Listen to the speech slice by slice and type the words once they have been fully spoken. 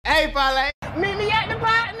Hey, Parlay, meet me at the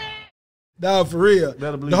partner. Dog, for real.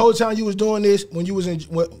 believe The whole time you was doing this, when you was in,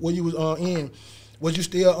 was you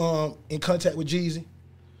still in contact with Jeezy?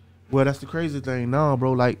 Well, that's the crazy thing now,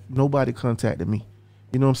 bro. Like, nobody contacted me.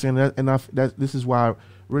 You know what I'm saying? This is why I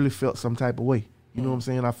really felt some type of way. You know what I'm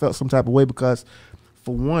saying? I felt some type of way because,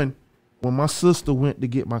 for one, when my sister went to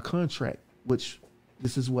get my contract, which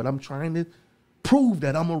this is what I'm trying to prove,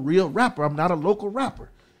 that I'm a real rapper. I'm not a local rapper.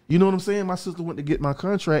 You know what I'm saying? My sister went to get my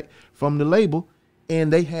contract from the label,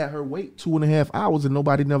 and they had her wait 2.5 hours, and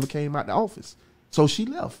nobody never came out the office. So she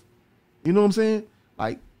left. You know what I'm saying?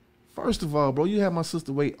 Like, first of all, bro, you had my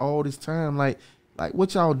sister wait all this time. Like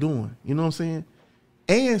what y'all doing? You know what I'm saying?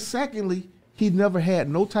 And secondly, he never had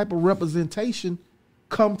no type of representation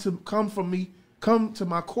come from me, come to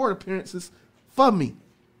my court appearances for me.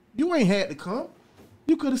 You ain't had to come.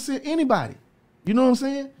 You could have sent anybody. You know what I'm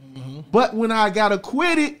saying? But when I got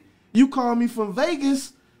acquitted, you called me from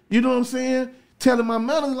Vegas, you know what I'm saying? Telling my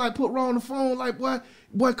manager, like, put Raw on the phone, like,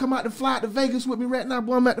 boy, come out to fly out to Vegas with me right now,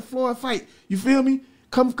 boy, I'm at the Florida fight. You feel me?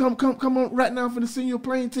 Come on right now, I'm finna send you a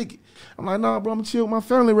plane ticket. I'm like, nah, bro, I'm gonna chill with my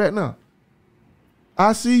family right now.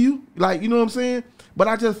 I see you, like, you know what I'm saying? But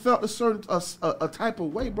I just felt a type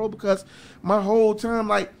of way, bro, because my whole time,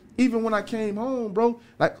 like, even when I came home, bro,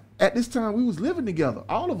 like, at this time, we was living together,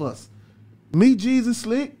 all of us. Me, Jeezy,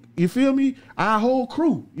 Slick, you feel me? Our whole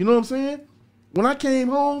crew, you know what I'm saying? When I came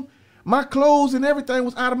home, my clothes and everything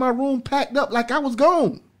was out of my room, packed up like I was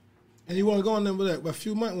gone. And you want to go on there with that, a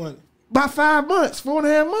few months, wasn't it? By 5 months,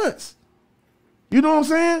 4.5 months. You know what I'm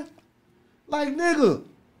saying? Like, nigga,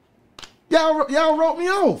 y'all wrote me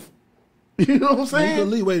off. You know what I'm saying? You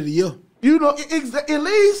could leave waited a year. You know,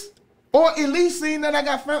 at least seeing that I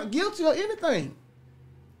got found guilty or anything.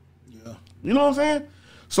 Yeah. You know what I'm saying?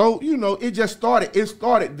 So, you know, it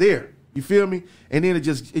started there. You feel me? And then it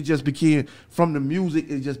just became, from the music,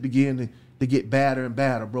 it just began to get badder and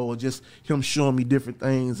badder, bro. Just him showing me different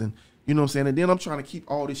things, and you know what I'm saying? And then I'm trying to keep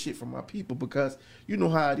all this shit from my people, because you know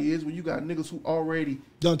how it is when you got niggas who already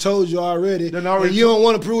done told you already. And you don't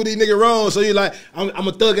want to prove these niggas wrong, so you're like, I'm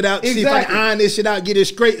gonna thug it out, see if I can iron this shit out, get it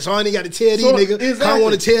straight, so I ain't got to tell these niggas. Exactly. I don't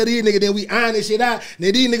want to tell these niggas, then we iron this shit out.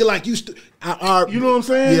 Then these niggas like, you know what I'm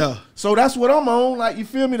saying? Yeah. So that's what I'm on, like, you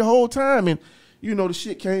feel me, the whole time. And you know, the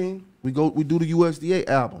shit came, we do the USDA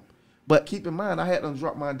album. But keep in mind, I had to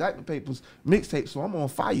drop my indictment papers mixtape, so I'm on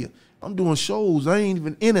fire. I'm doing shows. I ain't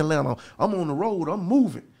even in Atlanta. I'm on the road. I'm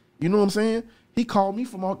moving. You know what I'm saying? He called me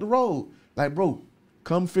from off the road. Like, bro,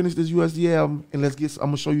 come finish this USDA album, and I'm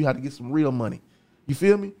going to show you how to get some real money. You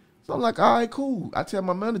feel me? So I'm like, all right, cool. I tell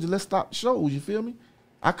my manager, let's stop the shows. You feel me?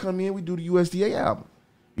 I come in, we do the USDA album.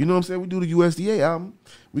 You know what I'm saying? We do the USDA album.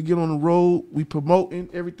 We get on the road. We promoting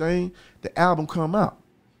everything. The album come out.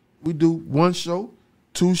 We do 1 show,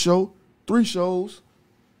 2 show, 3 shows.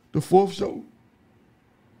 The 4th show,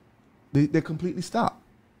 they completely stop.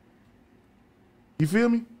 You feel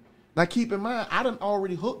me? Now keep in mind, I done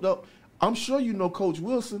already hooked up. I'm sure you know Coach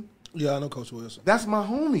Wilson. Yeah, I know Coach Wilson. That's my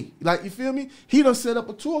homie. Like, you feel me? He done set up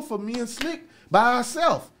a tour for me and Slick by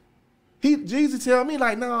ourselves. Jeezy tell me,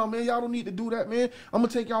 like, nah, man, y'all don't need to do that, man. I'm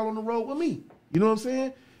gonna take y'all on the road with me. You know what I'm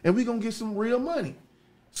saying? And we gonna get some real money.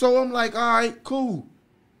 So I'm like, all right, cool.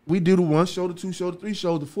 We do the 1 show, the 2 show, the 3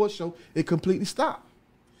 show, the 4th show, it completely stopped.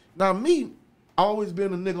 Now me, always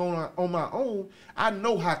been a nigga on my own. I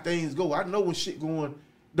know how things go. I know when shit going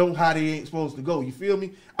how they ain't supposed to go. You feel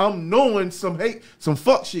me? I'm knowing some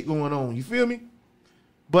fuck shit going on. You feel me?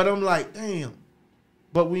 But I'm like, damn.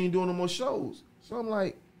 But we ain't doing no more shows. So I'm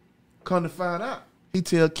like, come to find out, he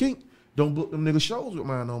tell Kink, don't book them nigga shows with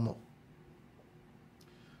mine no more.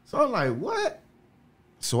 So I'm like, what?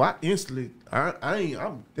 So I instantly,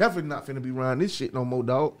 I'm definitely not finna be around this shit no more,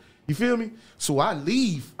 dog. You feel me? So I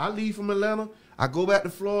leave. I leave from Atlanta. I go back to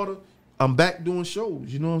Florida. I'm back doing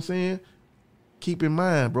shows. You know what I'm saying? Keep in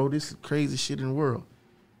mind, bro, this is crazy shit in the world.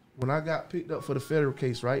 When I got picked up for the federal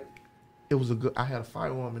case, right, I had a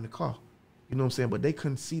firearm in the car. You know what I'm saying? But they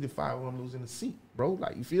couldn't see the firearm that was in the seat, bro.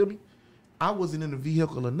 Like, you feel me? I wasn't in the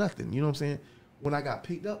vehicle or nothing. You know what I'm saying? When I got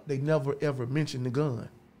picked up, they never, ever mentioned the gun.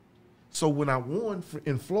 So when I won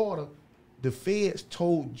in Florida, the feds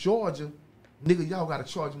told Georgia, nigga, y'all got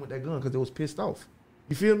to charge him with that gun because they was pissed off.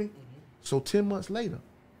 You feel me? So 10 months later,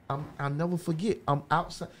 I'll never forget, I'm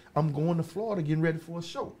outside. I'm going to Florida getting ready for a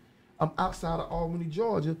show. I'm outside of Albany,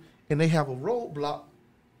 Georgia, and they have a roadblock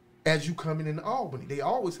as you coming into Albany. They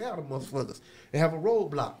always have the motherfuckers. They have a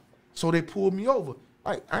roadblock. So they pulled me over.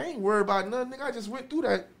 Like, I ain't worried about nothing, nigga. I just went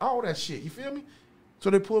through all that shit. You feel me? So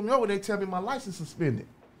they pulled me over. They tell me my license suspended.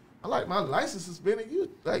 I like, my license suspended? You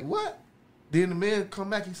like, what? Then the man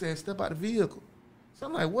come back, he said, step out the vehicle. So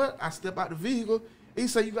I'm like, what? I step out the vehicle, He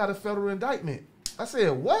said, you got a federal indictment. I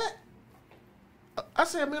said, what? I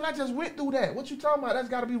said, man, I just went through that. What you talking about? That's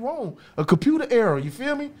got to be wrong. A computer error, you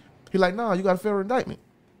feel me? He like, nah, you got a federal indictment.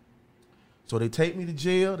 So they take me to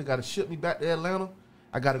jail. They got to ship me back to Atlanta.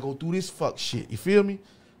 I got to go through this fuck shit, you feel me?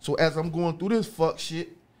 So as I'm going through this fuck shit,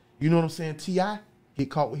 you know what I'm saying, T.I. get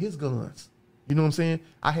caught with his guns. You know what I'm saying?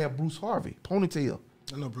 I have Bruce Harvey, ponytail.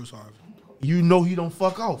 I know Bruce Harvey. You know he don't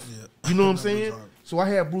fuck off. Yeah. You know what I'm saying? So I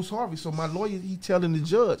had Bruce Harvey. So my lawyer, he telling the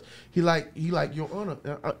judge, he like, Your Honor,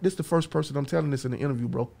 this the first person I'm telling this in the interview,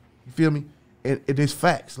 bro. You feel me? And it's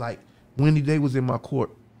facts. Like, Wendy Day was in my court.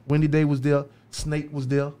 Wendy Day was there. Snake was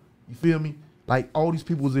there. You feel me? Like, all these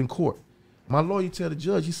people was in court. My lawyer tell the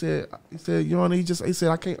judge, he said, Your Honor, he said,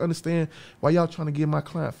 I can't understand why y'all trying to give my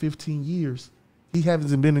client 15 years. He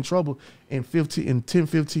hasn't been in trouble in 10,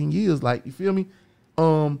 15 years. Like, you feel me?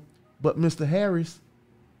 But Mr. Harris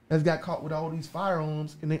has got caught with all these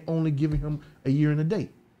firearms, and they only giving him a year and a day.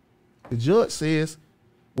 The judge says,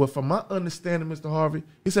 well, from my understanding, Mr. Harvey,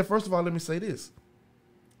 he said, first of all, let me say this.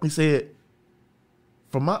 He said,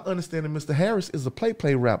 from my understanding, Mr. Harris is a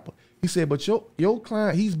play rapper. He said, but your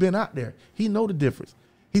client, he's been out there. He know the difference.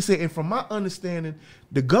 He said, and from my understanding,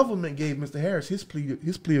 the government gave Mr. Harris his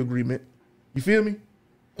plea agreement. You feel me?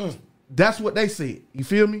 That's what they said. You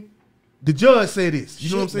feel me? The judge said this. You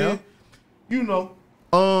know what I'm saying? You know.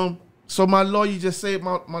 So my lawyer just said,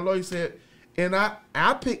 my lawyer said, and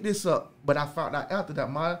I picked this up, but I found out after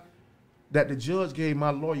that that the judge gave my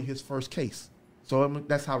lawyer his first case. So I mean,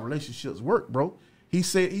 that's how relationships work, bro. He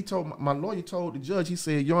said, my lawyer told the judge, he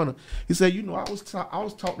said, Your Honor, he said, you know, I was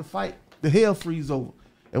taught to fight the hell freeze over.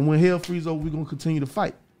 And when hell freeze over, we're going to continue to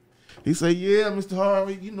fight. He said, yeah, Mr.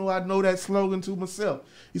 Harvey, you know, I know that slogan to myself.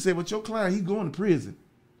 He said, but your client, he's going to prison.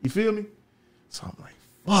 You feel me? So I'm like,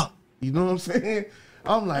 fuck. You know what I'm saying?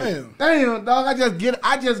 I'm like, damn dog,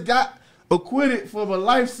 I just got acquitted for a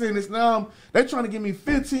life sentence. Now they're trying to give me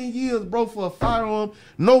 15 years, bro, for a firearm,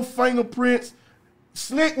 no fingerprints.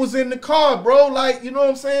 Slick was in the car, bro. Like, you know what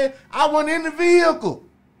I'm saying? I wasn't in the vehicle.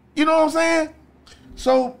 You know what I'm saying?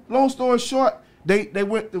 So, long story short, they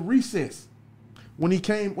went to recess. When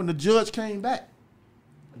the judge came back,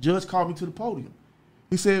 the judge called me to the podium.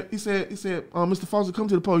 He said, Mr. Fawcett, come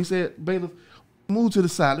to the podium. He said, bailiff, move to the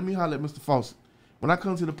side. Let me holler at Mr. Fawcett. When I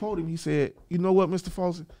come to the podium, he said, you know what, Mr.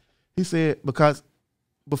 Fawcett? He said, because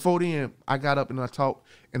before then, I got up and I talked,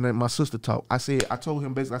 and then my sister talked. I told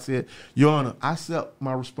him basically, I said, Your Honor, I accept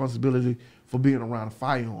my responsibility for being around a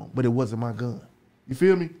firearm, but it wasn't my gun. You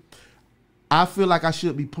feel me? I feel like I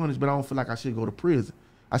should be punished, but I don't feel like I should go to prison.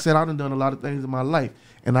 I said, I done a lot of things in my life,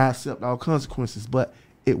 and I accept all consequences, but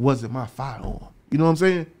it wasn't my firearm. You know what I'm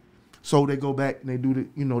saying? So they go back and they do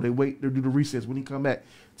they wait, they do the recess. When he come back,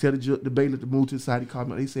 tell the bailiff to move to the side. He called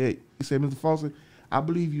me. He said, Mr. Fawcett, I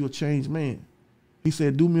believe you're a changed man. He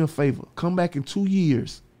said, do me a favor. Come back in 2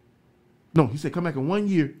 years. No, he said, come back in 1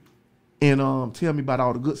 year and tell me about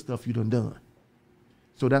all the good stuff you done.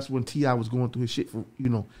 So that's when T.I. was going through his shit for,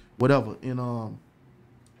 whatever. And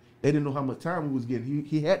they didn't know how much time he was getting.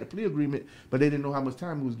 He had the plea agreement, but they didn't know how much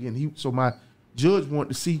time he was getting. So my judge wanted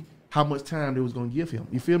to see how much time they was going to give him.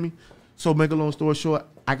 You feel me? So make a long story short,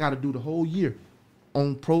 I got to do the whole year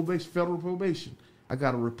on probation, federal probation. I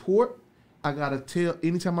got to report. I got to tell,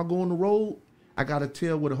 anytime I go on the road, I got to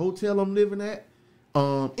tell what the hotel I'm living at.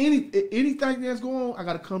 Anything that's going on, I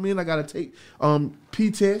got to come in. I got to take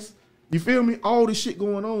P-test. You feel me? All this shit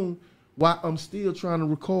going on while I'm still trying to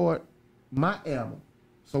record my album.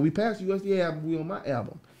 So we passed the USDA album, we on my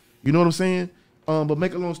album. You know what I'm saying? But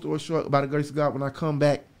make a long story short, by the grace of God, when I come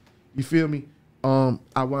back, you feel me?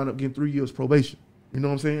 I wound up getting 3 years probation. You know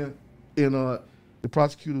what I'm saying? And the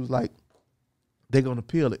prosecutor was like, they're gonna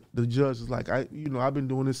appeal it. The judge was like, I've been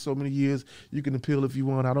doing this so many years. You can appeal if you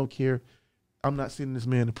want. I don't care. I'm not sending this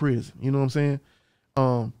man to prison. You know what I'm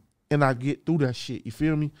saying? And I get through that shit. You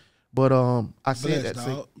feel me? But I said that to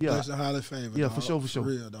say, Bless and highly favored. Yeah, dog. for sure. For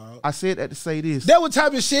real, dog. I said that to say this. That what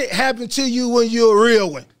type of shit happened to you when you're a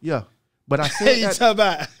real one? Yeah, but I said you talking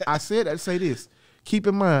about? I said that to say this. Keep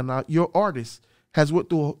in mind now, your artist has went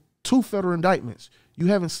through 2 federal indictments. You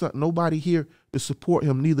haven't sent nobody here to support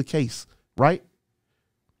him, neither case, right?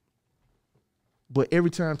 But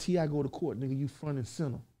every time T.I. go to court, nigga, you front and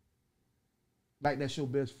center. Like that's your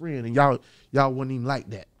best friend, and y'all wouldn't even like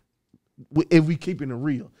that. If we keeping it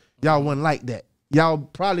real, y'all wasn't like that. Y'all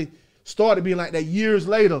probably started being like that years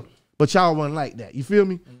later, but y'all wasn't like that. You feel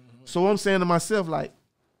me? Mm-hmm. So I'm saying to myself, like,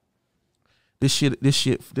 this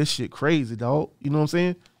shit crazy, dog. You know what I'm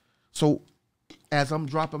saying? So as I'm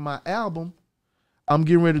dropping my album, I'm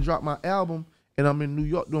getting ready to drop my album, and I'm in New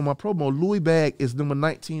York doing my promo. Louis Bag is number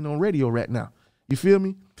 19 on radio right now. You feel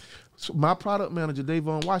me? So my product manager,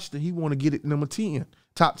 Davon Washington, he want to get it number 10,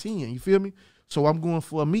 top 10. You feel me? So I'm going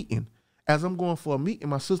for a meeting. As I'm going for a meeting,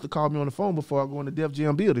 my sister called me on the phone before I go in the Def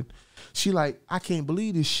Jam building. She like, I can't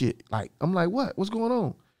believe this shit. Like, I'm like, what? What's going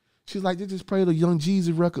on? She's like, they just played a Young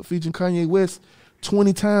Jeezy record featuring Kanye West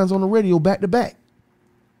 20 times on the radio back to back.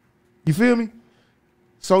 You feel me?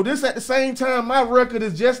 So this at the same time, my record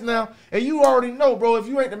is just now, and you already know, bro, if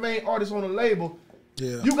you ain't the main artist on the label,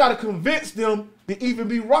 you got to convince them to even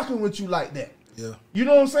be rocking with you like that. Yeah. You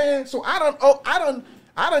know what I'm saying? So I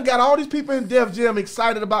done got all these people in Def Jam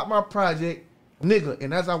excited about my project, nigga.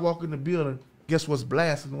 And as I walk in the building, guess what's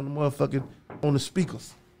blasting on the motherfucking, on the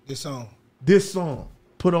speakers? This song,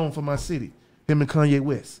 Put On For My City, him and Kanye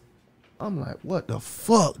West. I'm like, what the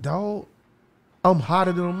fuck, dog? I'm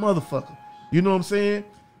hotter than a motherfucker. You know what I'm saying?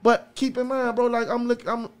 But keep in mind, bro, like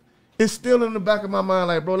it's still in the back of my mind,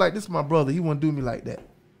 like, bro, like this is my brother. He wouldn't do me like that.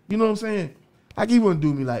 You know what I'm saying? Like he wouldn't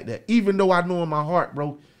do me like that. Even though I know in my heart,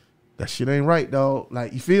 bro, that shit ain't right, dog.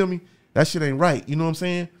 Like, you feel me? That shit ain't right. You know what I'm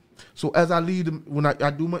saying? So as I leave them, when I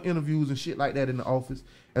do my interviews and shit like that in the office,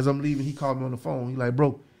 as I'm leaving, he called me on the phone. He like,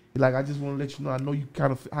 bro, he like, I just want to let you know, I know you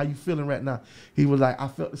kind of, how you feeling right now. He was like, I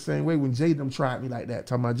felt the same way when Jay them tried me like that,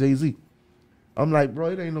 talking about Jay-Z. I'm like, bro,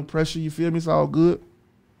 it ain't no pressure. You feel me? It's all good.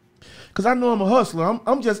 Cause I know I'm a hustler.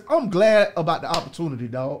 I'm glad about the opportunity,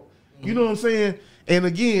 dog. You know what I'm saying? And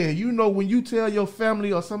again, you know, when you tell your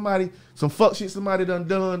family or somebody some fuck shit somebody done,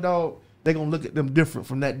 dog, they gonna look at them different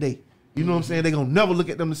from that day. You know what I'm saying? They gonna never look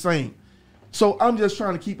at them the same. So I'm just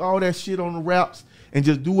trying to keep all that shit on the wraps and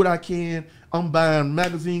just do what I can. I'm buying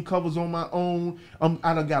magazine covers on my own.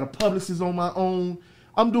 I done got a publicist on my own.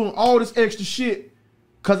 I'm doing all this extra shit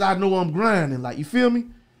cause I know I'm grinding. Like, you feel me?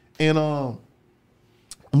 And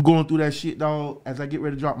I'm going through that shit, dog, as I get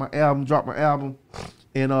ready to drop my album.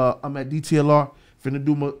 And I'm at DTLR, finna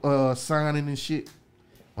do my signing and shit.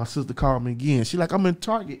 My sister called me again. She like, I'm in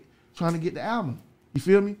Target trying to get the album. You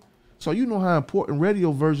feel me? So you know how important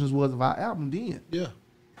radio versions was of our album then. Yeah.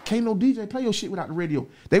 Can't no DJ play your shit without the radio.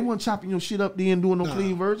 They wasn't chopping your shit up then doing no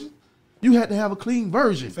clean version. You had to have a clean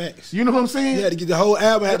version. Facts. You know what I'm saying? You had to get the whole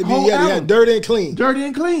album, had to be had dirty and clean. Dirty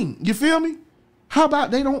and clean. You feel me? How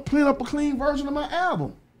about they don't print up a clean version of my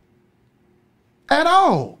album? At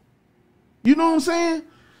all. You know what I'm saying?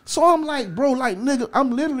 So I'm like, bro, like, nigga,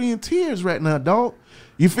 I'm literally in tears right now, dog.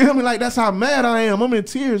 You feel me? Like, that's how mad I am. I'm in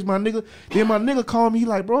tears, my nigga. Then my nigga called me. He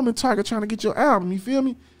like, bro, I'm in Target trying to get your album. You feel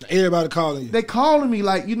me? Everybody calling you. They calling me,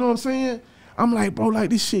 like, you know what I'm saying? I'm like, bro, like,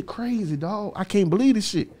 this shit crazy, dog. I can't believe this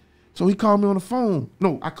shit. So he called me on the phone.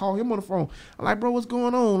 No, I called him on the phone. I'm like, bro, what's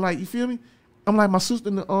going on? Like, you feel me? I'm like, my sister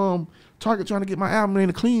in the Target trying to get my album in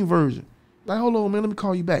a clean version. Like, hold on, man, let me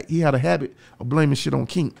call you back. He had a habit of blaming shit on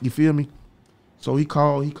Kink. You feel me? So he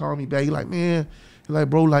called me back. He like, man, he like,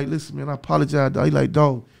 bro, like, listen, man, I apologize, dog. He like,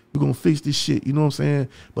 dog, we're gonna fix this shit. You know what I'm saying?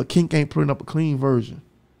 But Kink ain't putting up a clean version.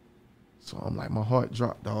 So I'm like, my heart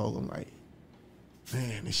dropped, dog. I'm like,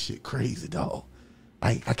 man, this shit crazy, dog.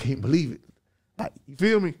 Like, I can't believe it. Like, you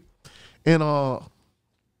feel me? And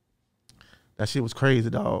that shit was crazy,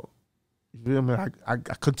 dog. You feel me? I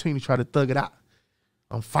continue to try to thug it out.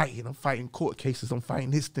 I'm fighting court cases. I'm fighting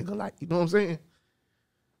this nigga, like, you know what I'm saying?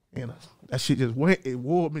 And that shit just went, it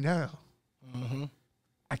wore me down. Mm-hmm.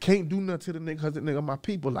 I can't do nothing to the nigga because the nigga my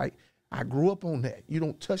people. Like, I grew up on that. You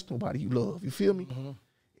don't touch nobody you love. You feel me? Mm-hmm.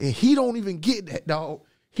 And he don't even get that, dog.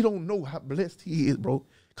 He don't know how blessed he is, bro.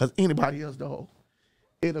 Because anybody else, dog,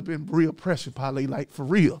 it'd have been real pressure, probably, like, for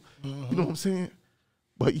real. Mm-hmm. You know what I'm saying?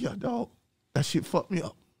 But yeah, dog, that shit fucked me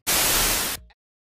up.